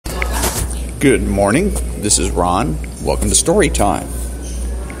Good morning. This is Ron. Welcome to Story Time.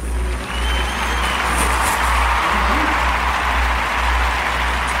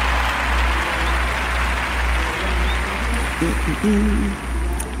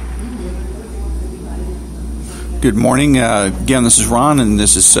 Good morning. Again, this is Ron, and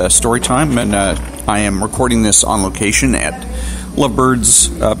this is Story Time, and I am recording this on location at Lovebird's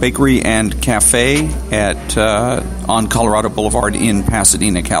Bakery and Cafe on Colorado Boulevard in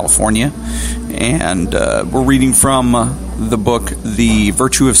Pasadena, California. And we're reading from the book The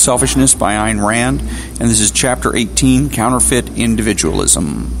Virtue of Selfishness by Ayn Rand, and this is Chapter 18, Counterfeit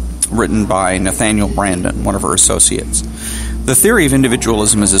Individualism, written by Nathaniel Brandon, one of her associates. The theory of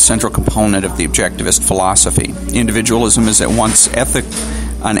individualism is a central component of the objectivist philosophy. Individualism is at once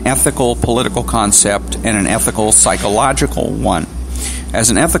an ethical political concept and an ethical psychological one.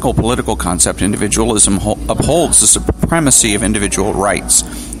 As an ethical political concept, individualism upholds the supremacy of individual rights,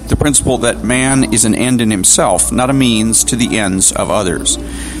 the principle that man is an end in himself, not a means to the ends of others.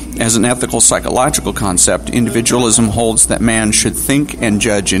 As an ethical psychological concept, individualism holds that man should think and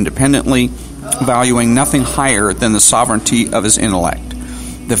judge independently, valuing nothing higher than the sovereignty of his intellect.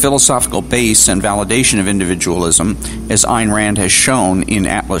 The philosophical base and validation of individualism, as Ayn Rand has shown in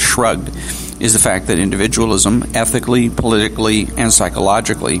Atlas Shrugged, is the fact that individualism, ethically, politically, and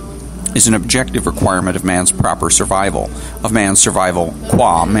psychologically, is an objective requirement of man's proper survival,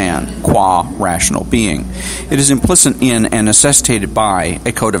 qua man, qua rational being. It is implicit in and necessitated by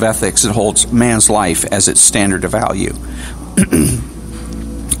a code of ethics that holds man's life as its standard of value.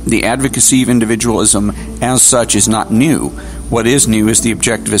 The advocacy of individualism as such is not new. What is new is the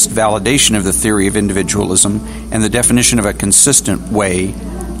objectivist validation of the theory of individualism and the definition of a consistent way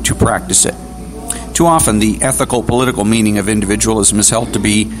to practice it. Too often, the ethical political meaning of individualism is held to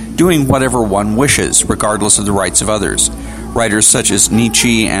be doing whatever one wishes, regardless of the rights of others. Writers such as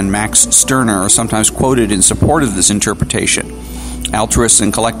Nietzsche and Max Stirner are sometimes quoted in support of this interpretation. Altruists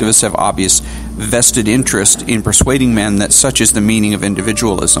and collectivists have obvious vested interest in persuading men that such is the meaning of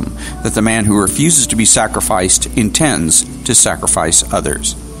individualism, that the man who refuses to be sacrificed intends to sacrifice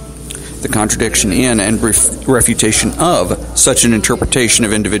others. The contradiction in and refutation of such an interpretation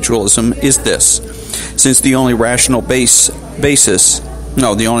of individualism is this. Since the only rational base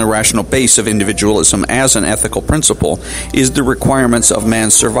of individualism as an ethical principle is the requirements of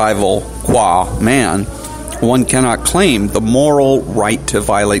man's survival qua man, one cannot claim the moral right to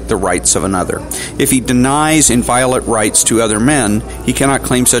violate the rights of another. If he denies inviolate rights to other men, he cannot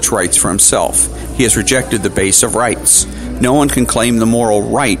claim such rights for himself. He has rejected the base of rights. No one can claim the moral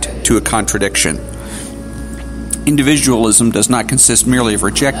right to a contradiction. Individualism does not consist merely of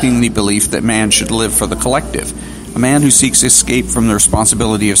rejecting the belief that man should live for the collective. A man who seeks escape from the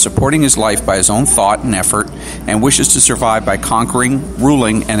responsibility of supporting his life by his own thought and effort and wishes to survive by conquering,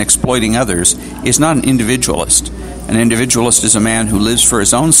 ruling, and exploiting others is not an individualist. An individualist is a man who lives for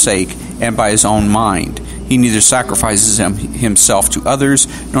his own sake and by his own mind. He neither sacrifices himself to others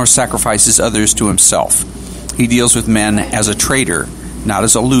nor sacrifices others to himself. He deals with men as a trader, not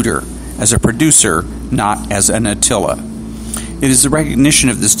as a looter, as a producer, not as an Attila. It is the recognition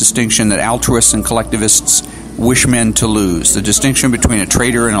of this distinction that altruists and collectivists wish men to lose, the distinction between a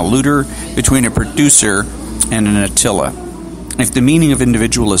trader and a looter, between a producer and an Attila. If the meaning of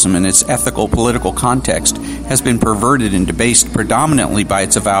individualism in its ethical political context has been perverted and debased predominantly by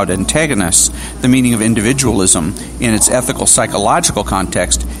its avowed antagonists, the meaning of individualism in its ethical psychological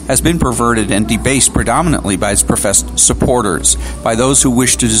context has been perverted and debased predominantly by its professed supporters, by those who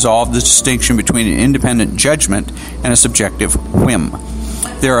wish to dissolve the distinction between an independent judgment and a subjective whim.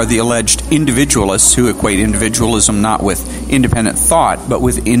 There are the alleged individualists who equate individualism not with independent thought, but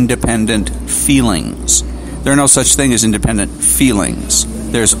with independent feelings. There are no such thing as independent feelings.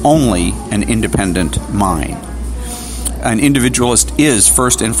 There's only an independent mind. An individualist is,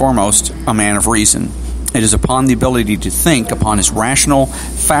 first and foremost, a man of reason. It is upon the ability to think, upon his rational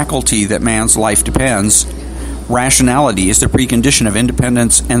faculty, that man's life depends. Rationality is the precondition of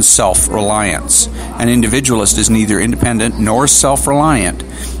independence and self-reliance. An individualist is neither independent nor self-reliant.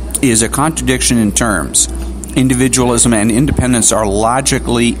 It is a contradiction in terms. Individualism and independence are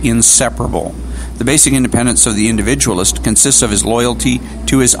logically inseparable. The basic independence of the individualist consists of his loyalty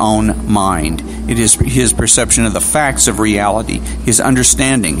to his own mind. It is his perception of the facts of reality, his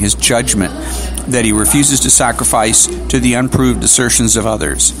understanding, his judgment, that he refuses to sacrifice to the unproved assertions of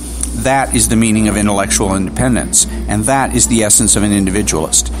others. That is the meaning of intellectual independence, and that is the essence of an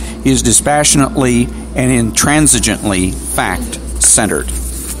individualist. He is dispassionately and intransigently fact-centered.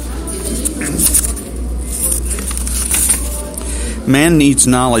 Man needs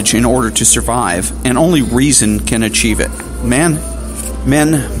knowledge in order to survive, and only reason can achieve it. Men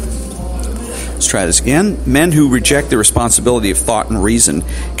Let's try this again. Men who reject the responsibility of thought and reason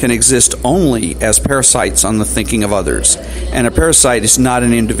can exist only as parasites on the thinking of others. And a parasite is not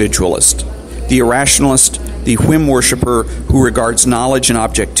an individualist. The irrationalist, the whim worshiper who regards knowledge and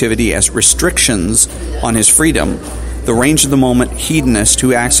objectivity as restrictions on his freedom, the range of the moment hedonist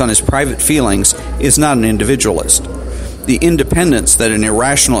who acts on his private feelings, is not an individualist. The independence that an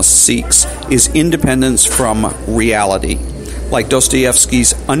irrationalist seeks is independence from reality. Like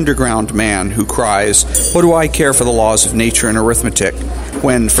Dostoevsky's underground man who cries, "What do I care for the laws of nature and arithmetic,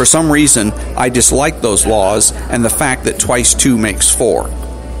 when for some reason I dislike those laws and the fact that twice 2 makes 4.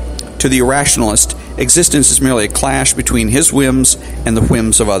 To the irrationalist, existence is merely a clash between his whims and the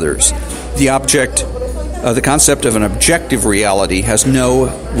whims of others. The concept of an objective reality has no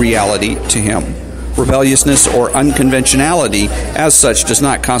reality to him. Rebelliousness or unconventionality, as such, does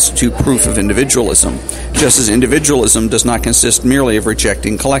not constitute proof of individualism, just as individualism does not consist merely of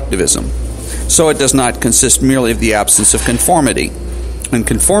rejecting collectivism. So it does not consist merely of the absence of conformity. An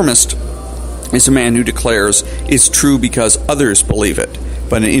conformist is a man who declares it's true because others believe it,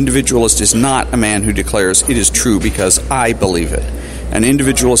 but an individualist is not a man who declares it is true because I believe it. An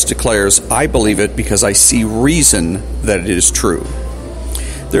individualist declares, I believe it because I see reason that it is true.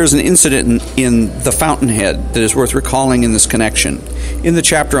 There is an incident in The Fountainhead that is worth recalling in this connection. In the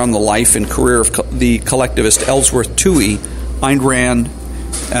chapter on the life and career of the collectivist Ellsworth Toohey, Ayn Rand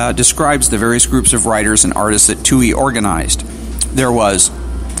describes the various groups of writers and artists that Toohey organized. There was,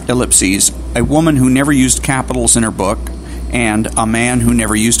 ellipses, a woman who never used capitals in her book, and a man who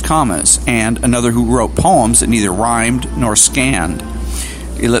never used commas, and another who wrote poems that neither rhymed nor scanned.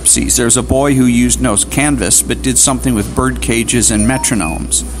 Ellipses. There's a boy who used no canvas but did something with bird cages and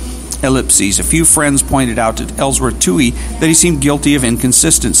metronomes. Ellipses. A few friends pointed out to Ellsworth Toohey that he seemed guilty of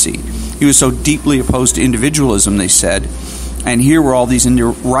inconsistency. He was so deeply opposed to individualism, they said, and here were all these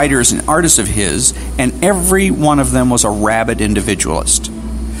writers and artists of his, and every one of them was a rabid individualist.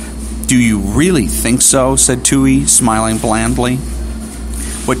 Do you really think so? Said Toohey, smiling blandly.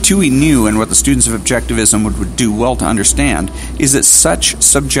 What Toohey knew, and what the students of objectivism would do well to understand, is that such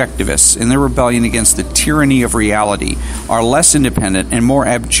subjectivists, in their rebellion against the tyranny of reality, are less independent and more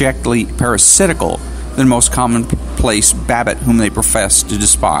abjectly parasitical than most commonplace Babbitt whom they profess to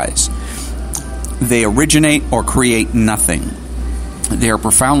despise. They originate or create nothing. They are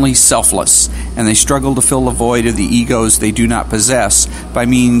profoundly selfless, and they struggle to fill the void of the egos they do not possess by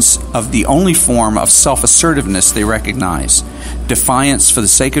means of the only form of self-assertiveness they recognize. Defiance for the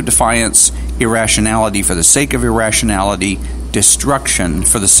sake of defiance, irrationality for the sake of irrationality, destruction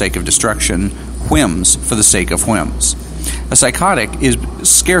for the sake of destruction, whims for the sake of whims. A psychotic is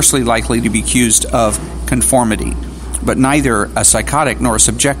scarcely likely to be accused of conformity, but neither a psychotic nor a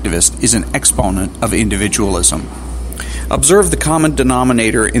subjectivist is an exponent of individualism. Observe the common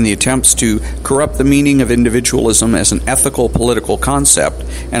denominator in the attempts to corrupt the meaning of individualism as an ethical political concept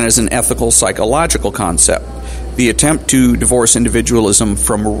and as an ethical psychological concept. The attempt to divorce individualism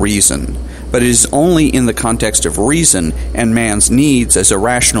from reason. But it is only in the context of reason and man's needs as a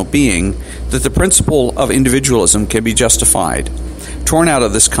rational being that the principle of individualism can be justified. Torn out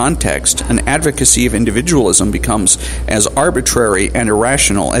of this context, an advocacy of individualism becomes as arbitrary and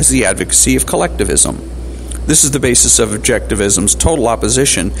irrational as the advocacy of collectivism. This is the basis of objectivism's total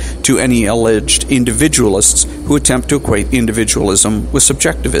opposition to any alleged individualists who attempt to equate individualism with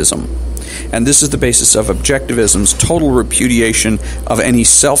subjectivism. And this is the basis of objectivism's total repudiation of any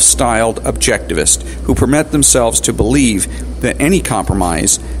self-styled objectivist who permit themselves to believe that any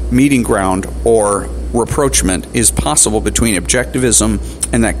compromise, meeting ground, or rapprochement is possible between objectivism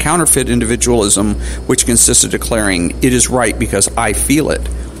and that counterfeit individualism which consists of declaring it is right because I feel it,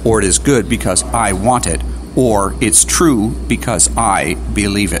 or it is good because I want it, or it's true because I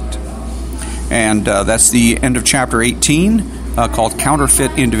believe it. And that's the end of chapter 18, called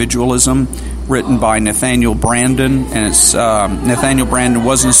Counterfeit Individualism, written by Nathaniel Branden. And it's Nathaniel Branden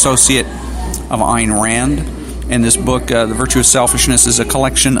was an associate of Ayn Rand. And this book, The Virtue of Selfishness, is a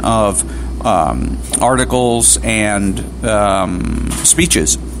collection of articles and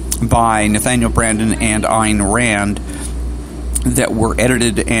speeches by Nathaniel Branden and Ayn Rand that were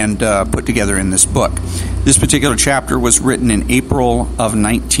edited and put together in this book. This particular chapter was written in April of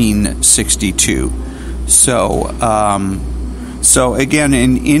 1962. So again,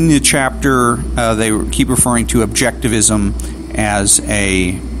 in the chapter, they keep referring to objectivism as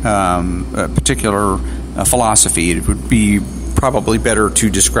a particular philosophy. It would be probably better to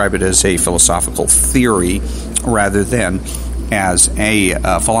describe it as a philosophical theory rather than as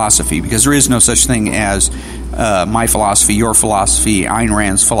a philosophy, because there is no such thing as my philosophy, your philosophy, Ayn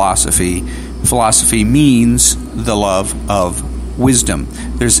Rand's philosophy. Philosophy means the love of wisdom.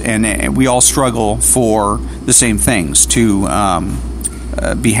 And we all struggle for the same things, to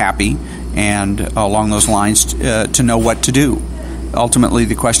be happy, and along those lines to know what to do. Ultimately,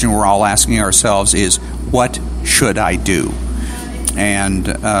 the question we're all asking ourselves is, what should I do? And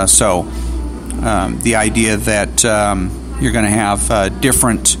so the idea that you're going to have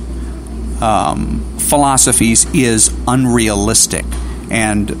different philosophies is unrealistic.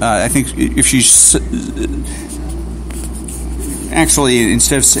 And I think if she's actually,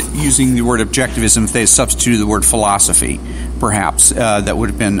 instead of using the word objectivism, if they substituted the word philosophy, perhaps that would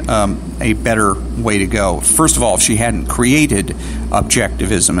have been a better way to go. First of all, if she hadn't created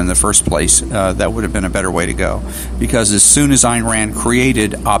objectivism in the first place, that would have been a better way to go. Because as soon as Ayn Rand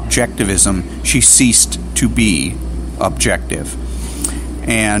created objectivism, she ceased to be objective.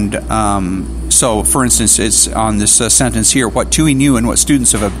 And so, for instance, it's on this sentence here, what Toohey knew and what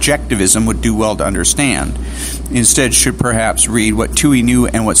students of objectivism would do well to understand. Instead, should perhaps read what Toohey knew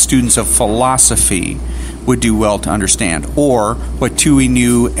and what students of philosophy would do well to understand. Or what Toohey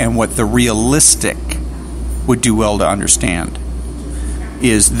knew and what the realistic would do well to understand.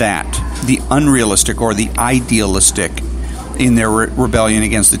 Is that the unrealistic or the idealistic in their rebellion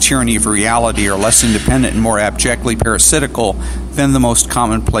against the tyranny of reality are less independent and more abjectly parasitical than the most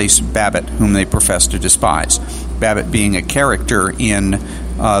commonplace Babbitt, whom they profess to despise. Babbitt being a character in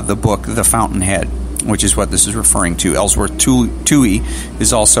the book The Fountainhead, which is what this is referring to. Ellsworth Toohey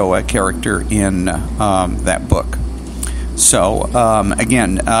is also a character in that book. So,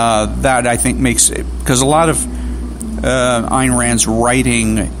 again, that I think makes... Because a lot of Ayn Rand's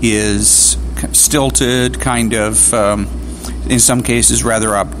writing is stilted, kind of... in some cases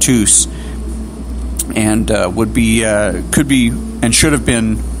rather obtuse, and could be and should have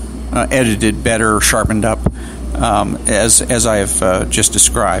been edited better, sharpened up, as I have just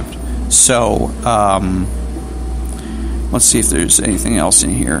described. So let's see if there's anything else in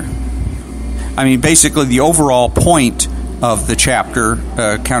here. I mean, basically the overall point of the chapter,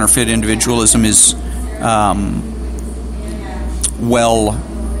 Counterfeit Individualism, is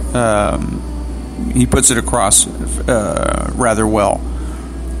he puts it across rather well.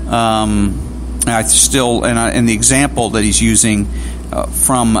 I still, and the example that he's using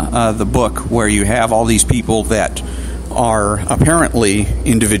from the book, where you have all these people that are apparently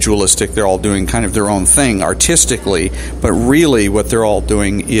individualistic, they're all doing kind of their own thing artistically, but really what they're all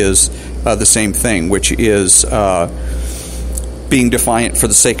doing is the same thing, which is being defiant for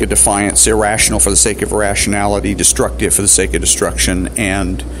the sake of defiance, irrational for the sake of irrationality, destructive for the sake of destruction,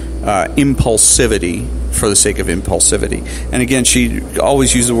 and impulsivity for the sake of impulsivity. And again, she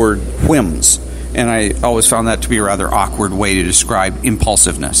always used the word whims, and I always found that to be a rather awkward way to describe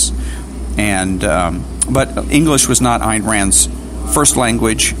impulsiveness. And but English was not Ayn Rand's first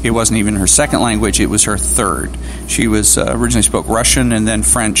language. It wasn't even her second language. It was her third. She was originally spoke Russian and then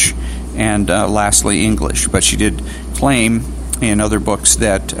French, and lastly English. But she did claim in other books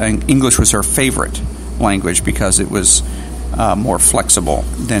that English was her favorite language because it was more flexible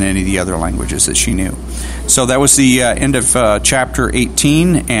than any of the other languages that she knew. So that was the end of chapter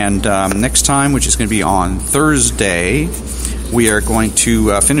 18, and next time, which is going to be on Thursday, we are going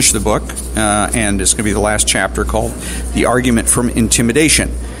to finish the book, and it's going to be the last chapter, called The Argument from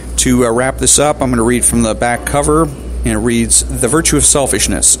Intimidation. To wrap this up, I'm going to read from the back cover, and it reads, The Virtue of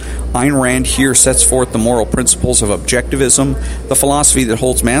Selfishness. Ayn Rand here sets forth the moral principles of objectivism, the philosophy that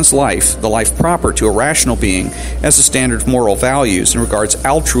holds man's life, the life proper to a rational being, as a standard of moral values, and regards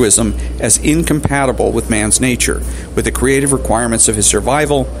altruism as incompatible with man's nature, with the creative requirements of his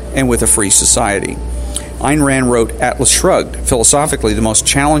survival, and with a free society. Ayn Rand wrote Atlas Shrugged, philosophically the most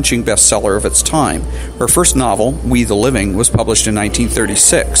challenging bestseller of its time. Her first novel, We the Living, was published in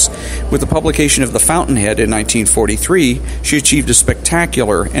 1936. With the publication of The Fountainhead in 1943, she achieved a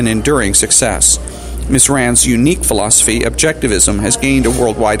spectacular and enduring success. Miss Rand's unique philosophy, objectivism, has gained a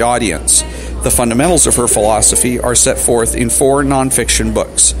worldwide audience. The fundamentals of her philosophy are set forth in 4 nonfiction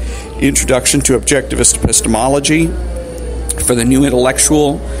books: Introduction to Objectivist Epistemology, For the New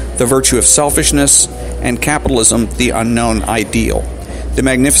Intellectual, The Virtue of Selfishness, and Capitalism, the Unknown Ideal. The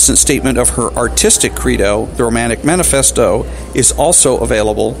magnificent statement of her artistic credo, The Romantic Manifesto, is also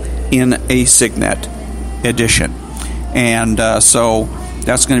available in a Signet edition. And so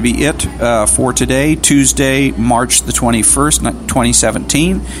that's going to be it for today, Tuesday, March the 21st,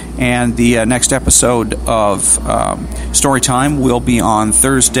 2017. And the next episode of Storytime will be on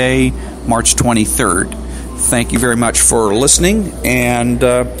Thursday, March 23rd. Thank you very much for listening, and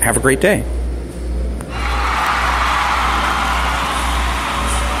have a great day.